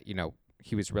 like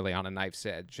he was really on a knife's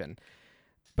edge,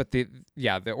 but the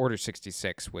Order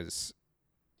 66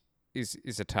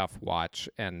 is a tough watch,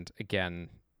 and again,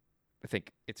 I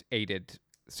think it's aided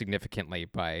significantly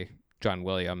by John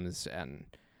Williams and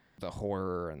the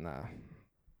horror and the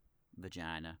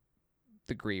vagina.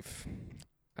 The grief,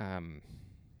 and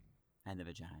the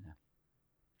vagina.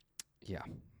 Yeah,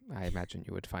 I imagine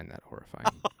you would find that horrifying.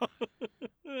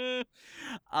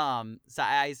 So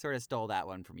I sort of stole that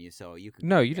one from you, so you can.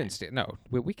 No, you didn't steal. No,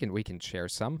 we can share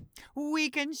some. We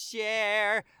can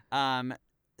share.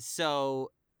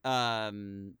 So well,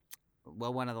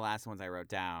 one of the last ones I wrote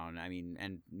down. I mean,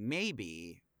 and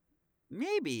maybe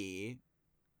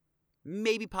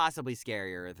possibly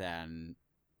scarier than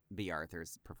B.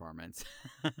 Arthur's performance.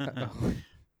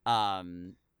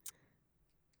 And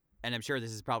I'm sure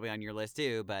this is probably on your list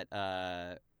too, but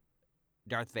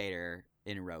Darth Vader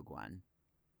in Rogue One.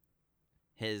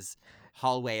 His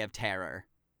hallway of terror.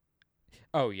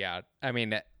 Oh yeah. I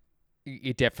mean,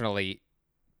 it definitely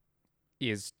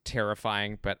is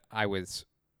terrifying, but I was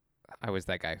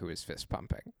that guy who was fist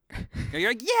pumping. You're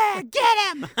like, yeah,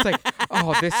 get him! It's like,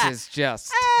 oh, this is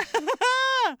just...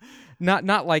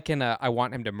 Not like in a I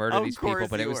want him to murder these people,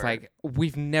 but it was like,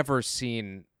 we've never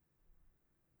seen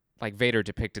like Vader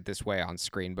depicted this way on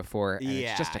screen before, and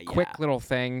it's just a quick little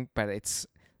thing, but it's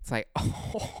like,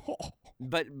 oh.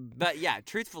 But yeah,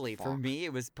 truthfully, for me,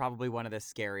 it was probably one of the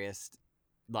scariest,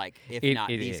 like, if not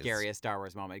the scariest Star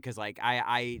Wars moment, because like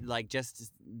I like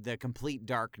just the complete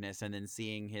darkness, and then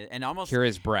seeing his and almost hear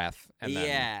his breath, and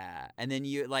then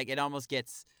you like it almost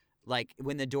gets. Like,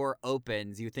 when the door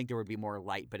opens, you think there would be more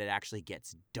light, but it actually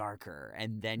gets darker.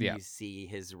 And then you see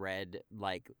his red,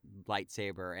 like,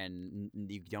 lightsaber, and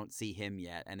you don't see him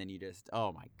yet. And then you just,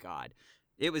 oh, my God.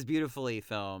 it was beautifully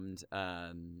filmed,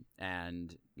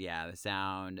 and yeah, the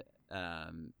sound,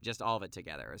 just all of it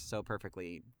together is so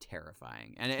perfectly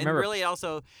terrifying. And really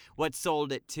also what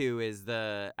sold it too is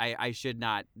I should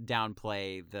not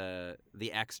downplay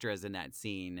the extras in that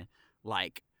scene,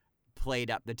 like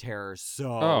played up the terror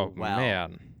so well.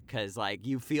 Man, because like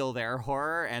you feel their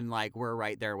horror and like we're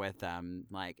right there with them.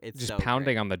 Like it's just so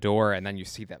pounding great. on the door, and then you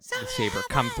see the saber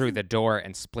come through the door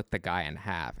and split the guy in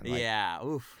half. And, like, Yeah,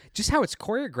 oof. just how it's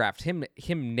choreographed,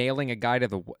 him nailing a guy to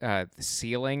the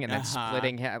ceiling and then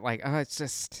splitting him, like, it's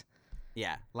just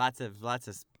Yeah, lots of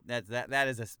that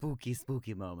is a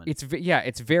spooky moment.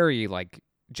 it's very like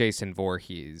Jason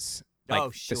Voorhees,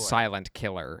 like sure. the silent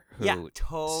killer who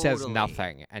totally says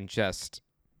nothing and just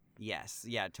Yes,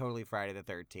 yeah, totally Friday the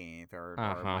 13th or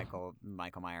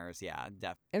Michael Myers, yeah,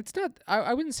 definitely. It's not.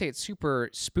 I wouldn't say it's super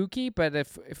spooky, but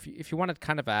if you wanted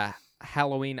kind of a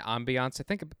Halloween ambiance, I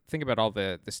think about all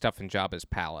the stuff in Jabba's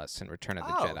palace and Return of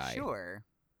the Jedi. Sure.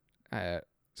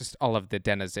 Just all of the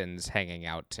denizens hanging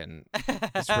out in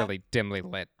this really dimly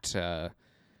lit.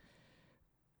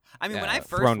 I mean, when I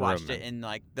first watched it in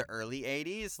like the early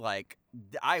 '80s, like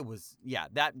I was,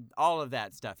 that all of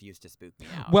that stuff used to spook me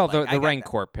out. Well, like, the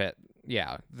Rancor pit,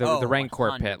 the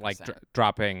Rancor pit, like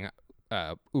dropping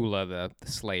Ula the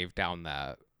slave down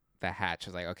the hatch. I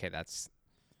was like, okay, that's.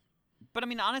 But I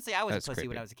mean, honestly, I was a pussy creepy.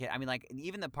 when I was a kid. I mean, like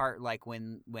even the part like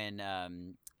when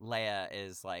Leia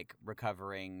is like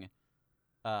recovering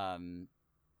Han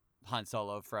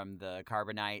Solo from the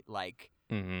carbonite, like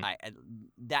Mm-hmm.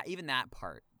 that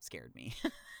part scared me.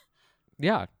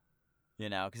 Yeah. You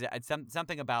know, because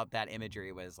something about that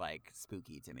imagery was like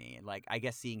spooky to me. Like I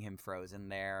guess seeing him frozen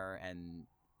there, and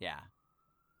yeah.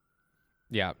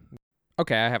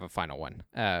 Okay, I have a final one.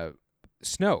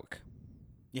 Snoke.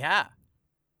 Yeah.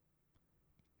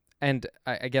 And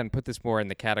I, again, put this more in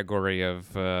the category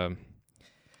of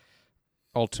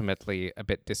ultimately a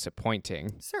bit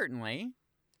disappointing. Certainly.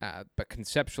 But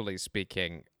conceptually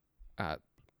speaking,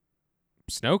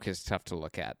 Snoke is tough to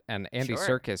look at. And Andy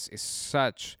Serkis is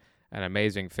such an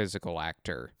amazing physical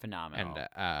actor. Phenomenal.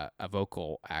 And a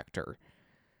vocal actor.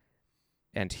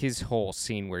 And his whole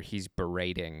scene where he's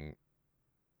berating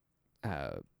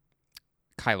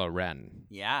Kylo Ren.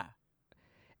 Yeah.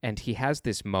 And he has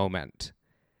this moment,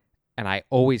 and I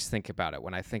always think about it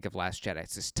when I think of Last Jedi.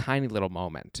 It's this tiny little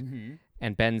moment. Mm-hmm.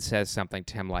 And Ben says something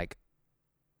to him like,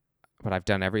 but I've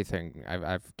done everything.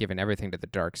 I've given everything to the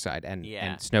dark side. And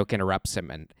Snoke interrupts him,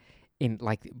 and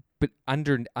but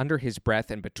under his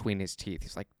breath and between his teeth,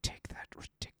 he's like, take that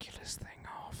ridiculous thing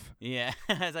off. Yeah.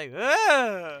 It's like,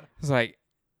 ugh. It's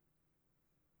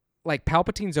like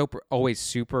Palpatine's always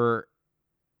super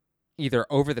either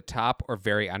over the top or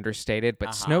very understated, but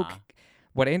Snoke,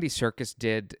 what Andy Serkis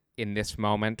did in this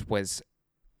moment was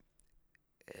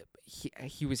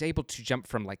he was able to jump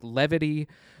from like levity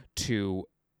to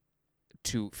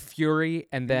fury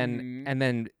and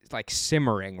then like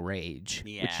simmering rage,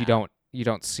 which you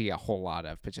don't see a whole lot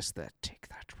of, but just take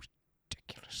that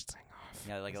ridiculous thing off.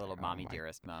 Yeah, like a little mommy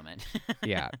dearest moment.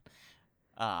 Yeah.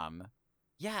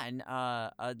 Yeah,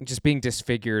 and just being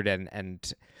disfigured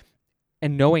and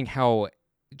knowing how,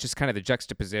 just kind of the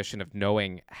juxtaposition of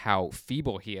knowing how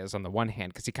feeble he is on the one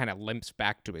hand, because he kind of limps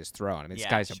back to his throne. I mean, this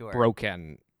guy's a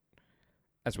broken,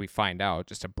 as we find out,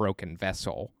 just a broken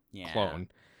vessel clone,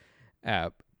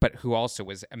 but who also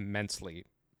was immensely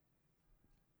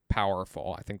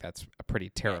powerful. I think that's a pretty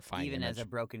terrifying even image. As a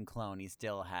broken clone, he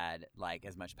still had like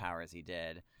as much power as he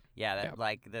did. Yeah,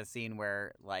 like the scene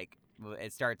where like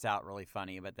it starts out really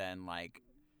funny, but then like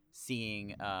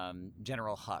seeing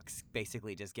General Hux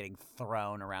basically just getting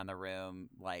thrown around the room,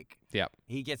 like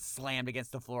he gets slammed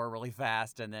against the floor really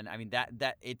fast, and then I mean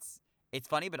that it's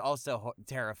funny but also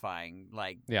terrifying,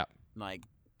 like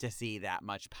to see that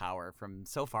much power from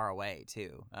so far away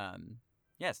too.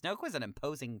 Snoke was an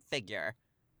imposing figure.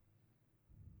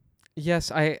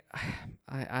 Yes, I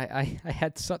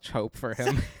had such hope for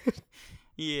him.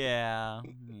 Yeah.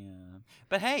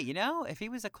 But hey, you know, if he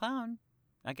was a clone,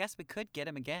 I guess we could get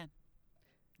him again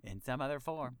in some other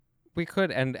form. We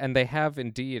could, and they have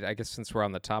indeed, I guess since we're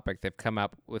on the topic, they've come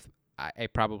up with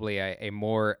probably a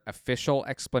more official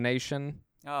explanation.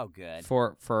 Oh, good.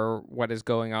 For what is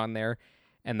going on there,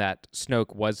 and that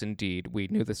Snoke was indeed, we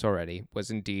knew this already, was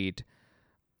indeed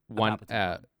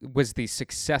the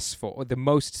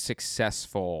most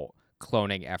successful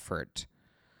cloning effort,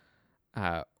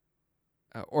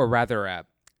 or rather,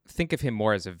 think of him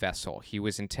more as a vessel. He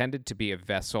was intended to be a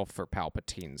vessel for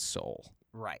Palpatine's soul.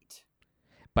 Right.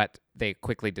 But they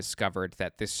quickly discovered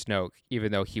that this Snoke,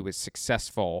 even though he was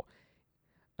successful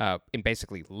in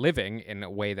basically living in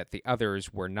a way that the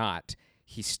others were not,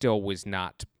 he still was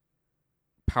not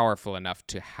powerful enough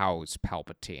to house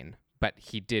Palpatine, but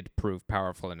he did prove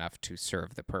powerful enough to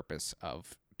serve the purpose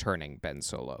of turning Ben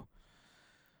Solo.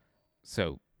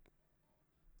 So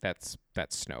that's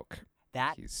Snoke.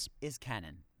 That He's is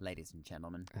canon, ladies and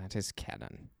gentlemen. that is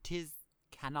canon. 'Tis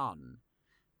canon.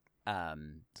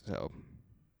 So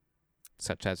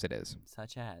such as it is.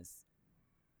 Such as.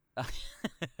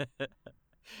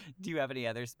 Do you have any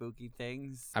other spooky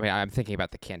things? I mean, I'm thinking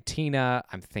about the cantina.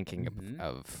 I'm thinking Mhm.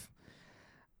 of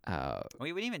We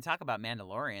didn't even talk about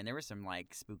Mandalorian. There was some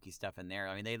like spooky stuff in there.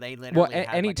 I mean, they literally had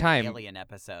anytime- like an alien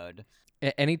episode.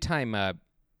 anytime.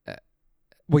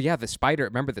 Well, yeah, the spider.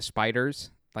 Remember the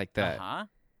spiders? Like Uh-huh.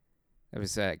 it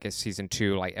was I guess season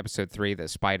 2, like episode 3, the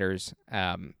spiders.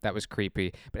 That was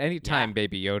creepy. But anytime Yeah.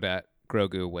 Baby Yoda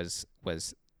Grogu was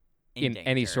in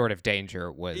any danger. sort of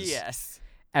danger was Yes.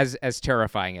 as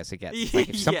terrifying as it gets. Like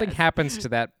if something Yes. happens to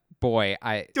that boy,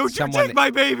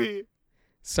 my baby.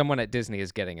 someone at Disney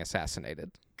is getting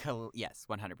assassinated. Yes,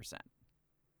 100%.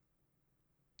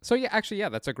 So yeah, actually, yeah,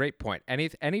 that's a great point.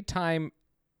 Anytime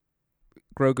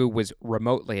Grogu was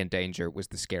remotely in danger was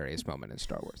the scariest moment in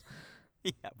Star Wars.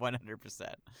 Yeah,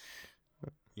 100%.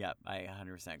 Yep, I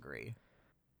 100% agree.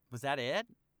 Was that it?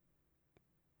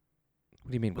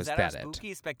 What do you mean? Was Was that that our it?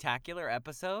 spooky, spectacular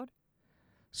episode?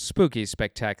 Spooky,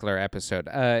 spectacular episode.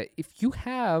 If you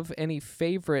have any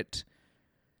favorite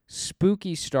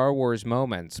spooky Star Wars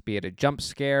moments, be it a jump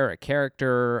scare, a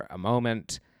character, a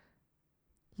moment,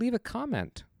 leave a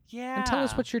comment Yeah. and tell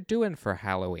us what you're doing for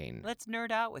Halloween. Let's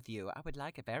nerd out with you. I would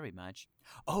like it very much.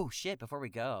 Oh shit! Before we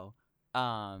go,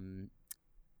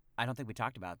 I don't think we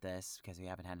talked about this because we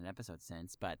haven't had an episode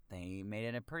since, but they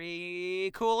made a pretty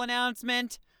cool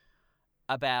announcement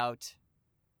about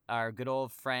our good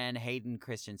old friend Hayden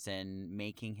Christensen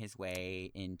making his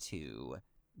way into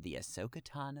the Ahsoka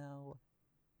Tano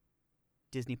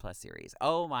Disney Plus series.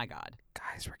 Oh my god.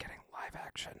 Guys, we're getting live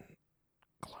action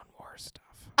Clone Wars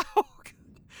stuff. Oh,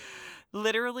 God.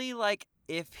 Literally, like,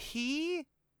 if he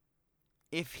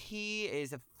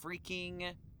is a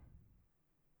freaking,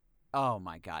 oh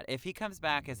my god, if he comes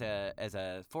back as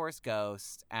a Force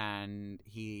ghost and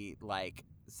he like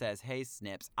says, "Hey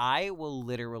Snips," I will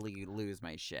literally lose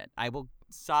my shit. I will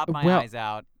sob my Well- eyes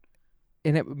out.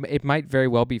 And it might very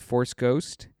well be Force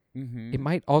Ghost. Mm-hmm. It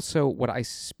might also, what I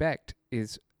suspect,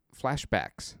 is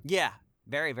flashbacks. Yeah,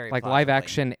 very, very Like live plausibly.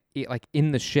 action, like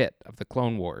in the shit of the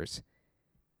Clone Wars.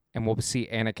 And we'll see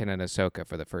Anakin and Ahsoka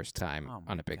for the first time Oh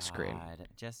on my a big screen. God.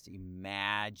 Just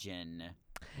imagine.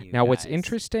 you Now, what's guys.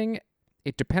 interesting,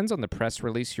 it depends on the press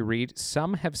release you read.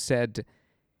 Some have said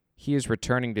he is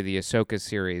returning to the Ahsoka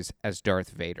series as Darth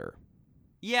Vader.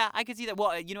 Yeah, I could see that.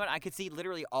 Well, you know what? I could see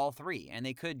literally all three, and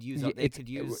they could use. Yeah, They could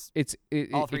use.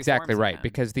 all three exactly forms of right, him.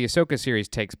 because the Ahsoka series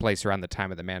takes place around the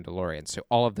time of the Mandalorian, so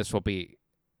all of this will be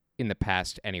in the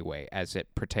past anyway, as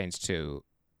it pertains to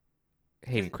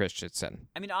Hayden Christensen.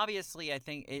 I mean, obviously, I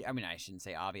think. I mean, I shouldn't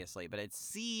say obviously, but it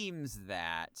seems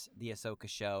that the Ahsoka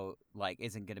show like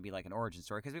isn't going to be like an origin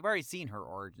story because we've already seen her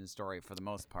origin story for the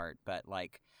most part. But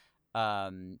like, they're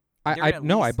I gonna at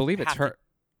no, I least believe it's have to- her.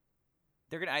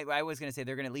 they're gonna. I was gonna say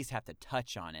they're gonna at least have to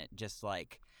touch on it, just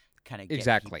like kind of get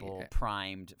Exactly. people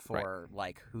primed for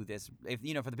like who this. If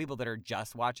for the people that are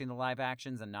just watching the live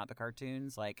actions and not the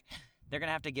cartoons, like. They're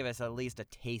gonna have to give us at least a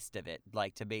taste of it,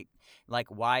 like to be, like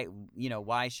why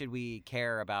should we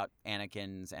care about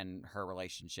Anakin's and her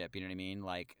relationship? You know what I mean?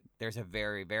 Like, there's a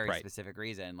very, very Right. specific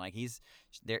reason. Like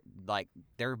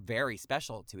they're very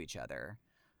special to each other.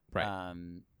 Right.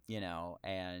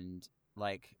 And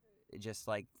like just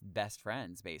like best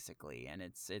friends basically, and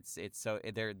it's so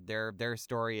their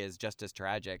story is just as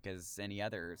tragic as any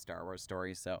other Star Wars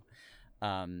story. So,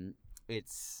 I'm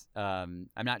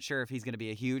not sure if he's going to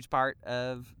be a huge part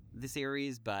of the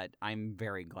series, but I'm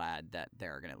very glad that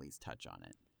they're going to at least touch on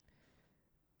it.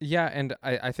 Yeah, and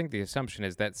I think the assumption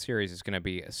is that series is going to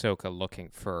be Ahsoka looking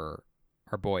for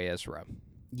our boy Ezra.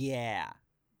 Yeah,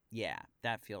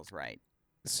 that feels right.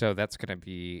 So that's going to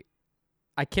be.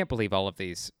 I can't believe all of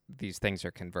these things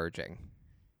are converging.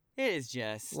 It is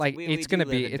just Like we it's do going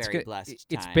to live be. in It's very good. blessed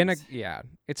It's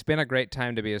times. been a great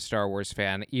time to be a Star Wars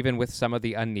fan, even with some of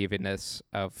the unevenness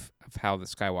of how the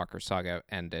Skywalker saga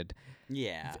ended.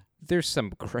 Yeah, There's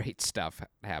some great stuff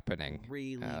happening.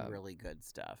 really, really good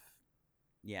stuff.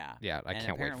 Yeah, Yeah, I and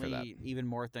can't wait for that. apparently even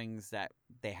more things that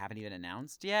they haven't even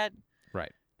announced yet.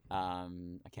 Right. I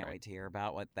can't Right. wait to hear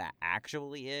about what that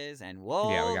actually is, and we'll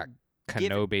Yeah, we got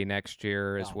give it- Kenobi next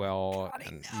year as Oh my well, God, I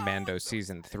and know, Mando it's so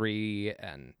season 3,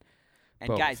 and And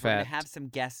Boba guys, we're gonna Fett. have some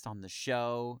guests on the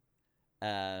show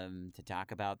to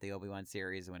talk about the Obi-Wan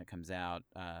series when it comes out.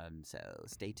 So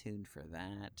stay tuned for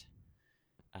that.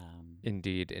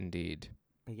 Indeed.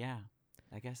 But yeah,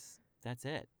 I guess that's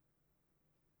it.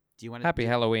 Do you want Happy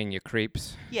Halloween, you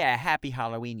creeps. Yeah, happy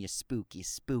Halloween, you spooky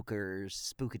spookers,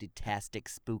 spookity-tastic,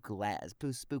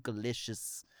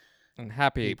 spookalicious. And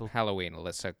happy People. Halloween,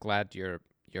 Alyssa. Glad you're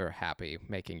happy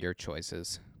making your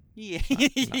choices. Yeah,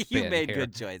 not you being made here.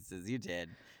 good choices. You did.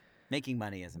 Making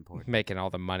money is important. Making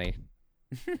all the money.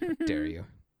 How dare you.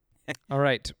 All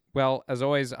right. Well, as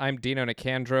always, I'm Dino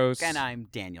Nicandros. And I'm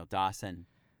Daniel Dawson.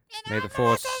 May the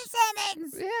force...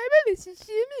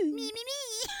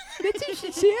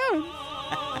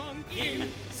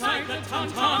 Inside the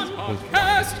Tauntaun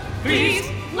podcast, please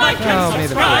like Oh, and may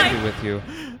the force subscribe. be with you.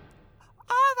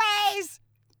 Always.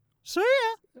 See ya.